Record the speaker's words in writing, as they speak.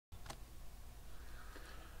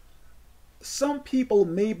Some people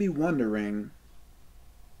may be wondering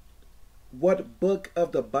what book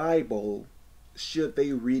of the Bible should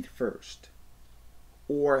they read first,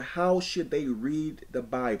 or how should they read the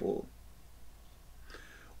Bible.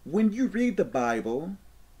 When you read the Bible,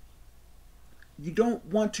 you don't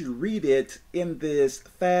want to read it in this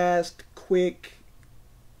fast, quick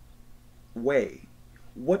way.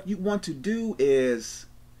 What you want to do is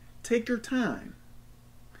take your time.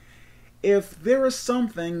 If there is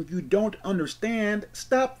something you don't understand,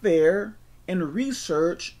 stop there and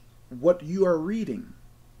research what you are reading.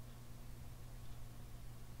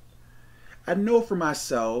 I know for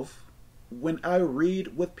myself, when I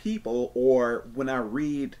read with people or when I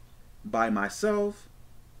read by myself,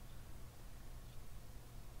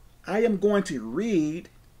 I am going to read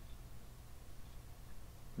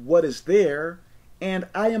what is there and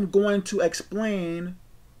I am going to explain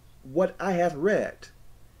what I have read.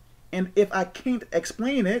 And if I can't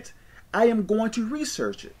explain it, I am going to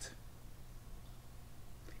research it.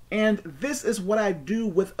 And this is what I do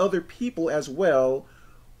with other people as well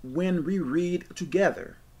when we read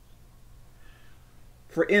together.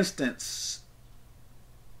 For instance,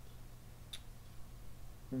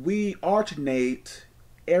 we alternate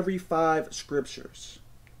every 5 scriptures.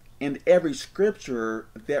 And every scripture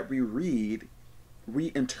that we read,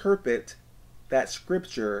 we interpret that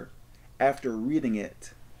scripture after reading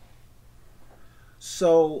it.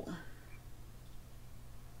 So,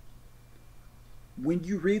 when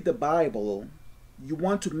you read the Bible, you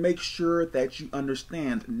want to make sure that you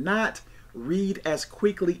understand. Not read as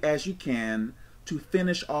quickly as you can to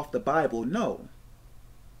finish off the Bible. No.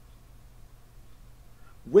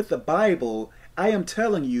 With the Bible, I am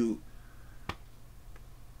telling you,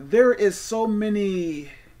 there is so many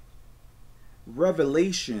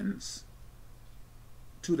revelations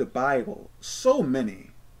to the Bible. So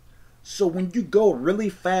many. So when you go really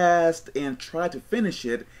fast and try to finish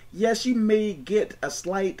it, yes, you may get a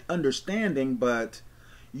slight understanding, but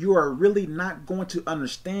you are really not going to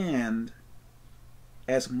understand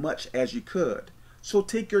as much as you could. So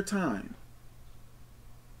take your time.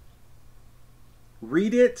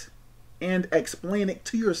 Read it and explain it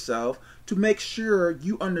to yourself to make sure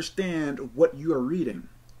you understand what you are reading.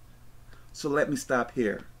 So let me stop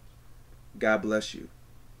here. God bless you.